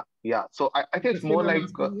context. Yeah. So I think it's more like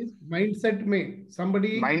mindset.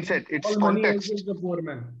 Somebody mindset. It's all context. Money also is a poor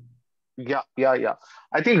man. Yeah.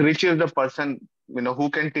 I think rich is the person who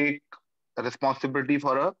can take responsibility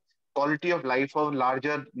for a quality of life of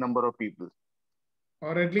larger number of people.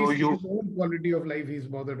 Or at least his own quality of life he's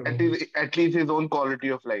bothered about. At least his own quality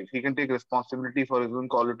of life. He can take responsibility for his own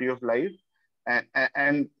quality of life,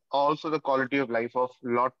 and also the quality of life of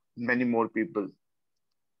many more people.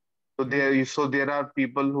 So there are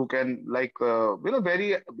people who can there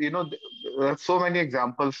are so many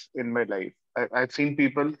examples in my life. I've seen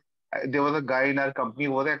people. There was a guy in our company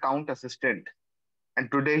who was an account assistant, and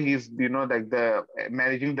today he's like the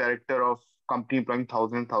managing director of company employing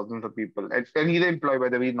thousands of people, and he's an employee, by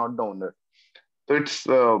the way, not the owner. So it's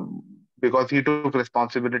because he took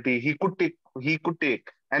responsibility. He could take,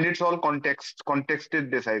 and it's all contexted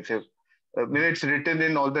decisive. It's written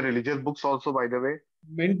in all the religious books also, by the way.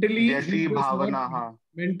 Mentally, he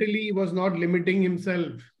was not limiting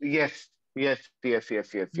himself. Yes. A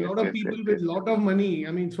lot of people with a lot of money,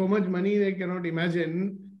 I mean, so much money they cannot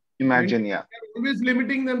imagine. Imagine, They're always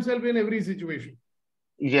limiting themselves in every situation.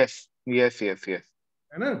 Yes. Yes. So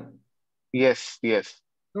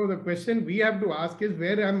the question we have to ask is,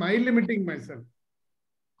 where am I limiting myself?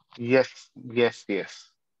 Yes.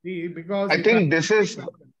 See, because I think this is...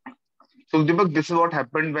 So Deepak, this is what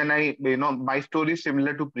happened when my story is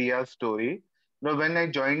similar to Priya's story. When I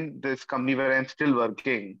joined this company where I'm still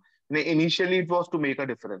working, initially it was to make a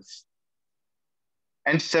difference.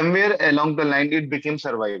 And somewhere along the line, it became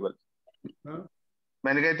survival.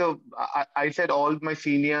 I said all my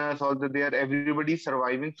seniors, everybody's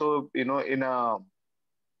surviving. So,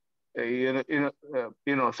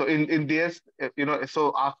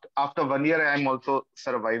 so after 1 year, I'm also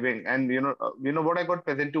surviving. And, what I got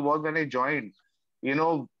present to was when I joined,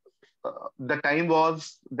 the time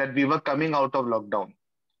was that we were coming out of lockdown.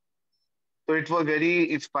 So it was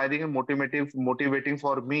very inspiring and motivating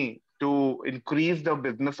for me to increase the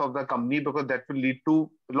business of the company, because that will lead to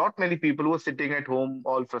many people who are sitting at home,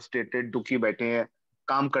 all frustrated, dukhi baithe hain,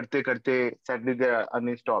 kaam karte, suddenly they are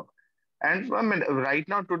unstopped. And I mean, right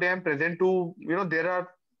now, today I'm present to, there are,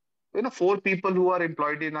 4 people who are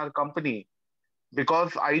employed in our company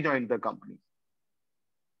because I joined the company.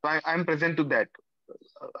 So I'm present to that.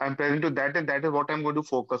 I'm present to that, and that is what I'm going to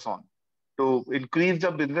focus on to increase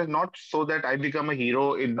the business, not so that I become a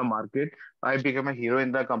hero in the market, I become a hero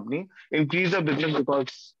in the company. Increase the business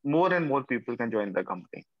because more and more people can join the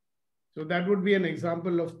company. So that would be an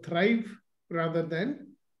example of thrive rather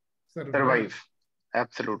than survive. Survive.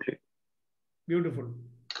 Absolutely. Beautiful.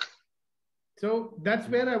 So that's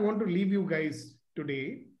where I want to leave you guys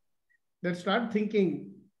today. That start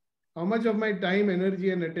thinking how much of my time,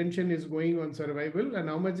 energy, and attention is going on survival and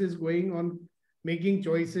how much is going on making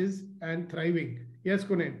choices and thriving. Yes,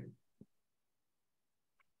 Kunen.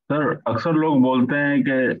 Sir अक्सर लोग बोलते हैं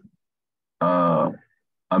कि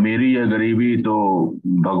अमीरी या गरीबी तो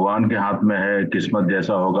भगवान के हाथ में है, किस्मत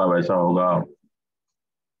जैसा होगा वैसा होगा.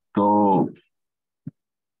 तो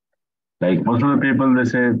like most of the people, they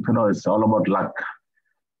say, it's all about luck.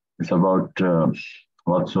 It's about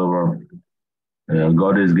whatsoever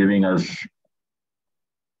God is giving us.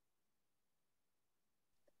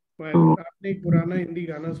 आपने एक पुराना हिंदी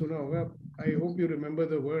गाना सुना होगा. I hope you remember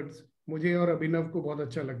the words. मुझे और अभिनव को बहुत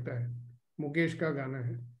अच्छा लगता है. मुकेश का गाना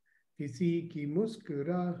है. किसी की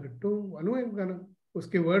मुस्कुराहटों, मालूम है गाना?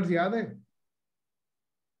 उसके वर्ड्स याद है?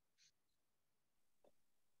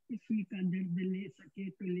 किसी का दर्द ले सके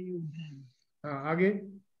तो ले उधार. हाँ, आगे.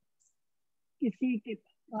 किसी के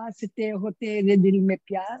वास्ते हो तेरे दिल में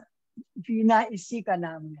प्यार, जीना इसी का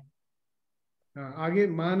नाम है. हाँ, आगे.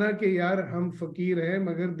 माना के यार हम फकीर हैं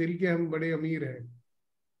मगर दिल के हम बड़े अमीर हैं.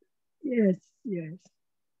 Yes, yes.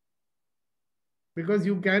 Because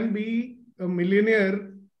you can be a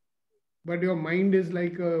millionaire, but your mind is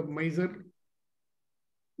like a miser.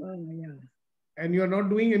 Yeah. And you're not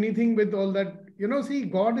doing anything with all that. See,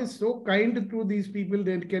 God is so kind to these people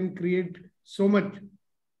that can create so much.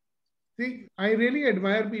 See, I really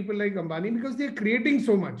admire people like Ambani because they're creating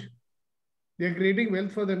so much. They're creating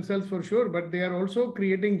wealth for themselves for sure, but they are also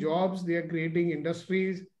creating jobs. They are creating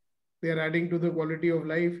industries. They are adding to the quality of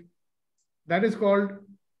life. That is called,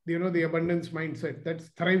 the abundance mindset. That's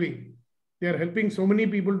thriving. They are helping so many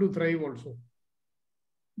people to thrive also.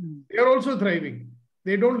 They are also thriving.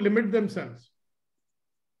 They don't limit themselves.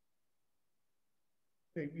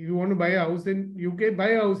 If you want to buy a house in UK, buy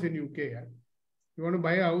a house in UK. Yeah. You want to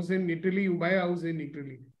buy a house in Italy, you buy a house in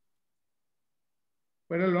Italy.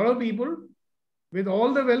 But a lot of people, with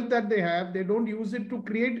all the wealth that they have, they don't use it to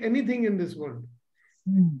create anything in this world.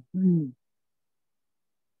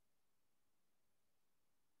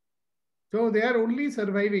 So they are only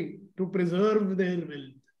surviving to preserve their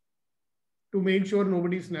wealth, to make sure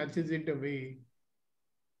nobody snatches it away.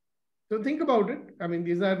 So think about it. I mean,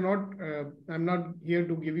 these are not, I'm not here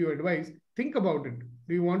to give you advice. Think about it.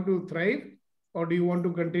 Do you want to thrive or do you want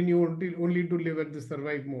to continue only to live at the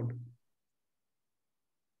survive mode?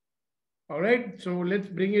 All right. So let's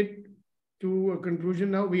bring it to a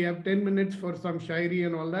conclusion now. We have 10 minutes for some shairi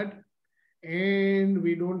and all that. And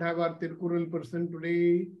we don't have our Tirkural person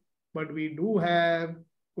today, but we do have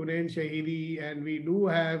Kunen Shahidi and we do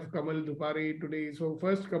have Kamal Dupare today. So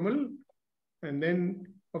first Kamal, and then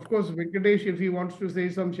of course Venkatesh, if he wants to say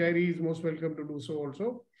some shairi, he is most welcome to do so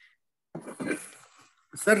also.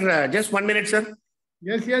 Sir, just 1 minute, sir.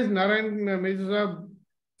 Yes, Narayan Mehta.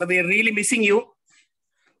 We are really missing you.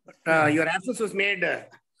 Your absence was made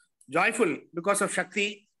joyful because of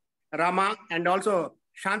Shakti, Rama, and also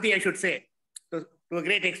Shanti, I should say, to a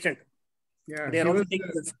great extent. Yeah, they are also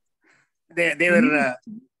they were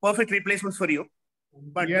perfect replacements for you.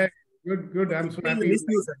 But yeah, good. I'm so happy. Miss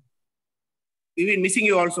you, sir. We've been missing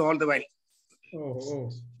you also all the while. Oh.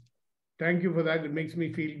 Thank you for that. It makes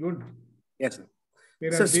me feel good. Yes, sir.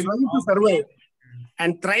 So strive to survive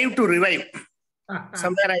and thrive to revive.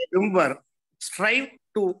 Somewhere I remember, strive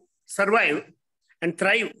to survive and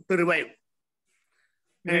thrive to revive.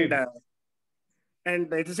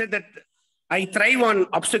 And it is said that I thrive on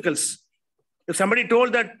obstacles. If somebody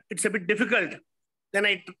told that it's a bit difficult, then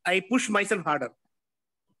I push myself harder.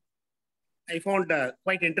 I found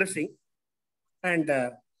quite interesting. And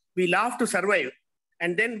we laugh to survive.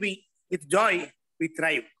 And then with joy, we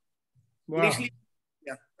thrive. Wow. Initially,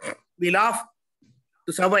 we laugh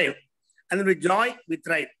to survive. And then with joy, we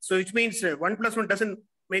thrive. So which means 1 + 1 doesn't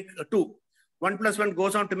make 2. 1 + 1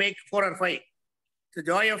 goes on to make 4 or 5. It's the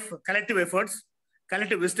joy of collective efforts,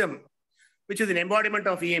 collective wisdom, which is an embodiment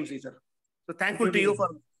of EMC, sir. So thankful to you for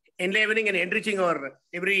enlivening and enriching our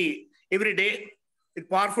every day with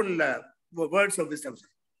powerful words of wisdom, sir.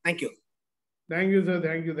 Thank you. Thank you, sir.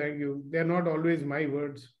 Thank you. They're not always my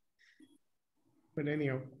words. But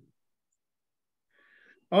anyhow.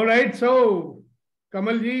 All right. So,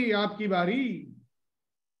 Kamal ji, aapki bari.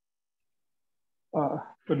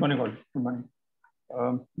 Good morning, all. Good morning.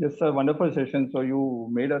 Yes, sir. Wonderful session. So you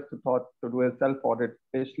made us to thought to do a self audit,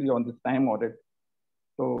 especially on this time audit.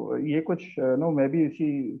 तो ये कुछ no मैं भी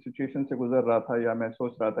इसी situation से गुजर रहा था या मैं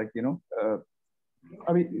सोच रहा था कि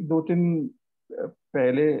अभी 2-3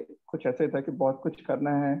 पहले कुछ ऐसे था कि बहुत कुछ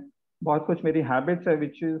करना है, बहुत कुछ मेरी हैबिट्स है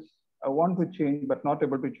which is I want to change but not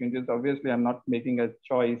able to change it. Obviously I'm not making a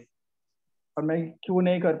choice. और मैं क्यों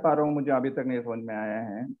नहीं कर पा रहा हूँ मुझे अभी तक नहीं समझ में आया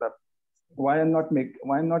है. Why I'm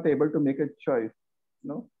not able to make a choice?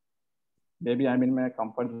 No, maybe I'm in my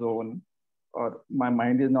comfort zone, or my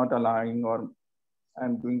mind is not allowing, or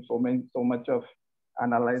I'm doing so much of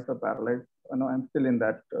analyze or paralyze. I'm still in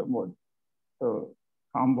that mode. So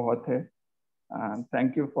काम बहुत है, and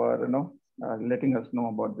thank you for letting us know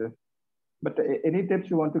about this. But any tips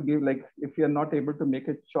you want to give, like if you are not able to make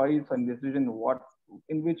a choice and decision,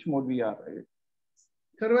 in which mode we are? Right?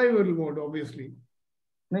 Survival mode, obviously.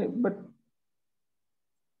 But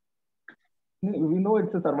we know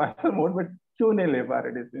it's a survival mode, but क्यों नहीं ले पा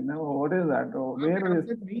रहे decision? What is that? Where is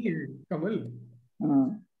नहीं है कमल?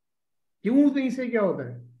 क्यों नहीं से क्या होता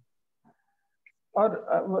है? और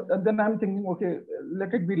then I'm thinking, okay,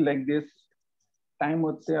 let it be like this. Time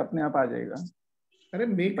होते अपने आप आ जाएगा. अरे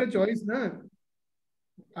make a choice ना.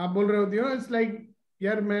 आप बोल रहे होते हो, it's like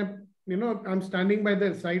यार मैं I'm standing by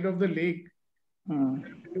the side of the lake. I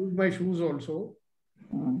remove my shoes also,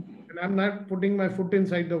 and I'm not putting my foot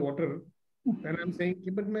inside the water. And I'm saying,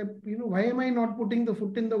 but why am I not putting the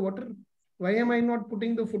foot in the water? Why am I not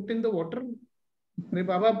putting the foot in the water? Hey,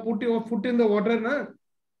 Baba, put your foot in the water, na?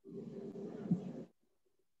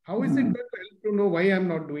 How is it going to help to know why I'm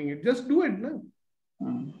not doing it? Just do it, na?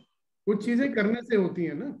 कुछ चीजें करने से होती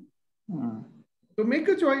हैं ना? तो make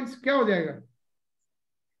a choice. क्या हो जाएगा?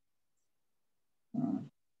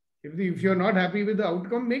 If you're not happy with the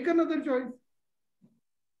outcome, make another choice.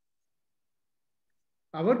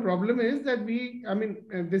 Our problem is that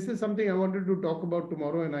this is something I wanted to talk about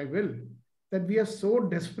tomorrow, and I will, that we are so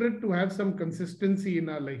desperate to have some consistency in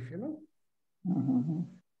our life,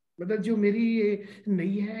 मतलब जो मेरी ये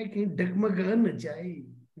नहीं है कहीं डगमगा न जाए,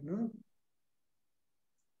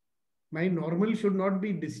 my normal should not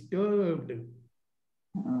be disturbed.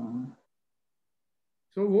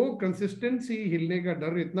 So वो consistency हिलने का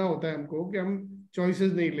डर इतना होता है हमको कि हम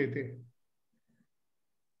choices नहीं लेते.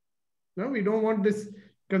 No, we don't want this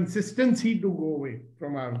consistency to go away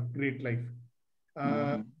from our great life.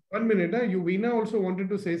 1 minute, Yuvina also wanted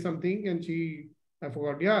to say something and I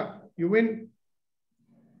forgot. Yeah, Yuvin.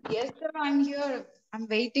 Yes, sir, I'm here. I'm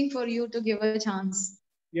waiting for you to give a chance.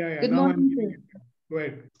 Yeah. Good Now morning, I'm giving it. Go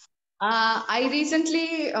ahead. I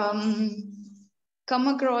recently came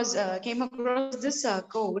across this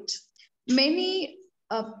quote. Many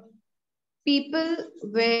people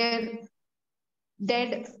were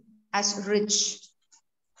dead as rich,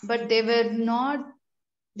 but they did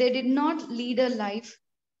not lead a life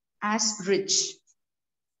as rich.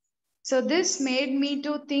 So this made me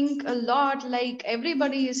to think a lot, like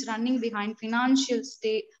everybody is running behind finance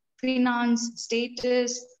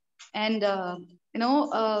status, and a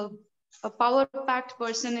power-packed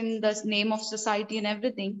person in the name of society and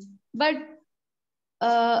everything. But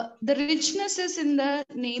the richness is in the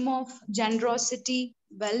name of generosity,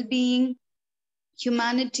 well-being,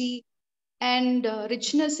 humanity, and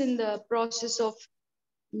richness in the process of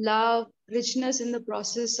love, richness in the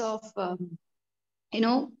process of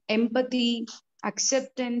empathy,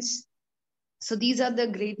 acceptance. So these are the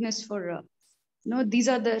greatness for these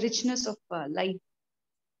are the richness of life.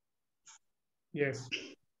 Yes.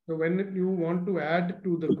 So when you want to add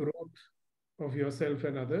to the growth of yourself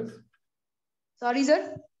and others. Sorry,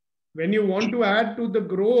 sir? When you want to add to the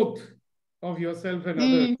growth of yourself and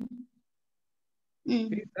others.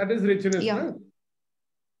 That is richness, yeah. Na?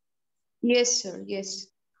 Yes, sir. Yes.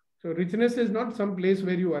 So richness is not some place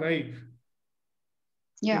where you arrive.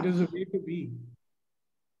 Yeah. It is a way to be.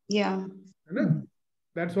 Yeah.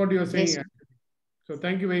 That's what you're saying. Yes. So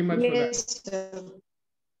thank you very much for that. Sir.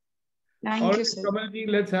 Thank you, sir. Kamalji,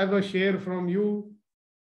 let's have a share from you.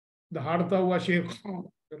 The harta hua share.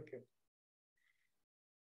 Okay.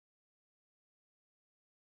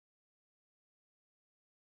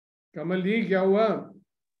 Kamalji, क्या हुआ?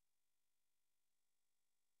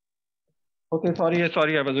 Okay,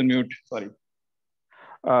 sorry, I was on mute. Sorry.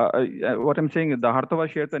 What I'm saying, the hartava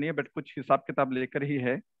share तो नहीं है, but कुछ हिसाब किताब लेकर ही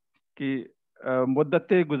है कि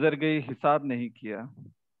मुद्दतें गुजर गई हिसाब नहीं किया,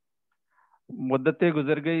 मुद्दतें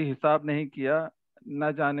गुजर गई हिसाब नहीं किया,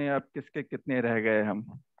 न जाने अब किसके कितने रह गए हम.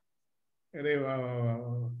 अरे वाह वाह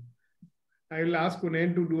वाह. I will ask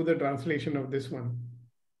Unain to do the translation of this one.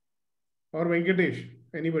 Or Venkatesh,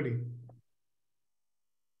 anybody?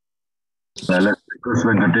 Let's request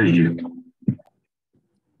Venkatesh ji.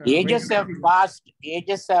 Ages have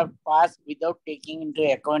passed without taking into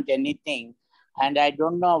account anything, and I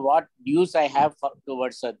don't know what dues I have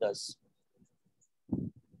towards others.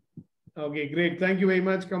 Okay, great. Thank you very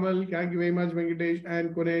much, Kamal. Thank you very much, Venkatesh.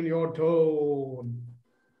 And Kunen, your turn.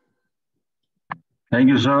 Thank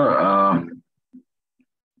you, sir.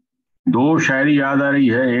 दो शायरी याद आ रही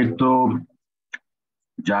है. एक तो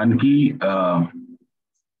Janaki,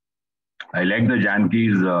 I like the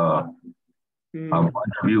Janki's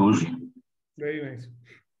point of views. Very nice.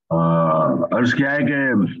 अर्ज क्या है कि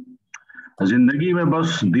जिंदगी में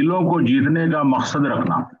बस दिलों को जीतने का मकसद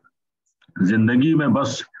रखना, जिंदगी में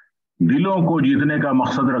बस दिलों को जीतने का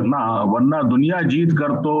मकसद रखना, वरना दुनिया जीत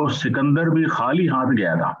कर तो सिकंदर भी खाली हाथ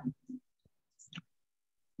गया था.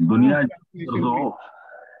 दुनिया जीत कर तो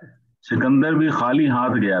सिकंदर भी खाली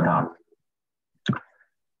हाथ गया था.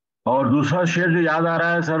 और दूसरा शेर जो याद आ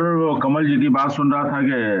रहा है सर, वो कमल जी की बात सुन रहा था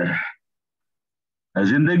कि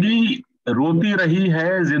जिंदगी रोती रही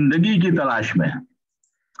है जिंदगी की तलाश में,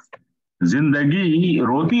 जिंदगी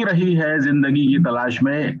रोती रही है जिंदगी की तलाश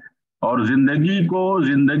में, और जिंदगी को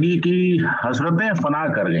जिंदगी की हसरतें फना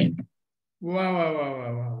कर गईं. वाह वाह वाह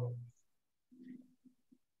वाह वाह.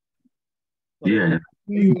 Yeah.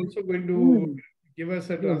 Are you also going to give us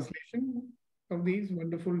a translation of these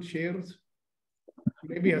wonderful shares?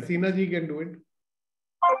 Maybe Hasina ji can do it.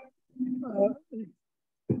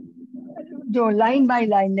 So line by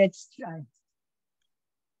line, let's try.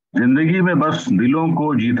 जिंदगी में बस दिलों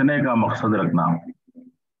को जीतने का मकसद रखना,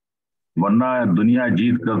 वरना दुनिया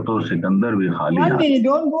जीत कर तो सिकंदर भी खाली. 1 minute,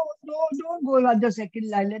 don't go at the second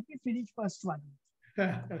line. Let me finish first one.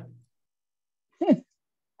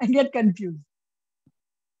 I get confused.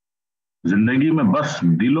 जिंदगी में बस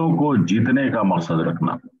दिलों को जीतने का मकसद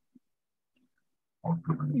रखना.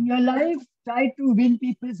 In your life, try to win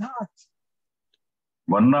people's hearts.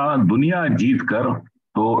 वरना दुनिया जीत कर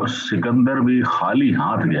तो सिकंदर भी खाली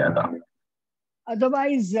हाथ गया था.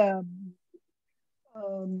 Otherwise,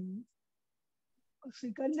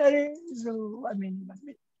 Sikandar is,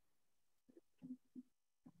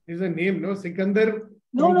 Is a name, no? Sikandar.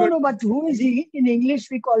 No, but who is he? In English,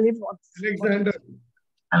 we call him what?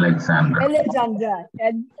 Alexander.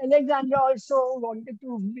 And Alexander also wanted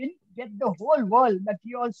to get the whole world, but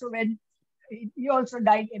he also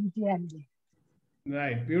died empty-handed.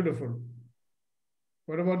 Right, beautiful.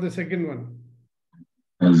 What about the second one?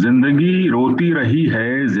 जिंदगी रोती रही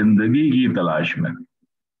है जिंदगी की तलाश में.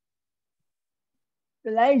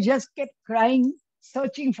 The life just kept crying,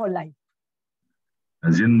 searching for life.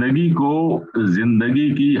 जिंदगी को जिंदगी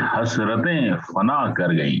की हसरतें फना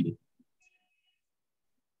कर गईं.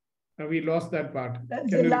 We lost that part.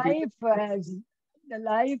 The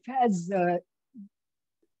life has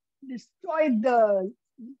destroyed the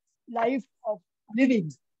life of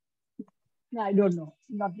living. I don't know.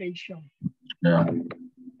 I'm not very sure. Yeah.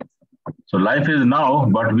 So life is now,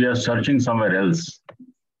 but we are searching somewhere else.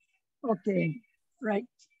 Okay. Right.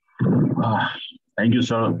 Thank you,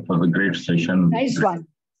 sir, for the great session. Nice one.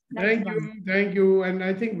 Thank you. And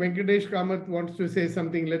I think Venkatesh Kamath wants to say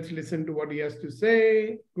something. Let's listen to what he has to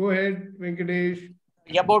say. Go ahead, Venkatesh.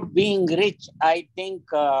 About being rich, I think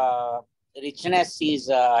richness is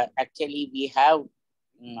actually we have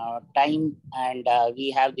time and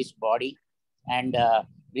we have this body, and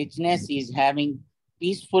richness is having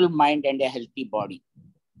peaceful mind and a healthy body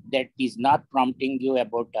that is not prompting you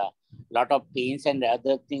about a lot of pains and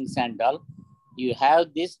other things and all. You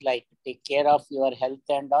have this, like, take care of your health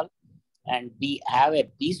and all, and have a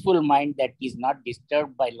peaceful mind that is not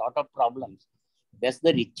disturbed by a lot of problems. That's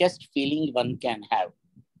the richest feeling one can have.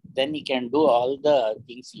 Then he can do all the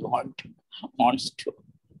things he wants to.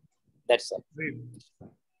 That's all. Great.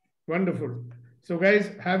 Wonderful. So guys,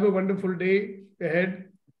 have a wonderful day ahead.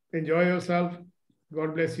 Enjoy yourself.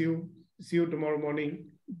 God bless you. See you tomorrow morning.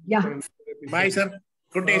 Yeah. Bye, sir.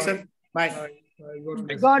 Good day, sir. Bye.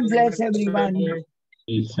 Bye. God bless everyone.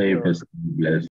 Be safe. Bless.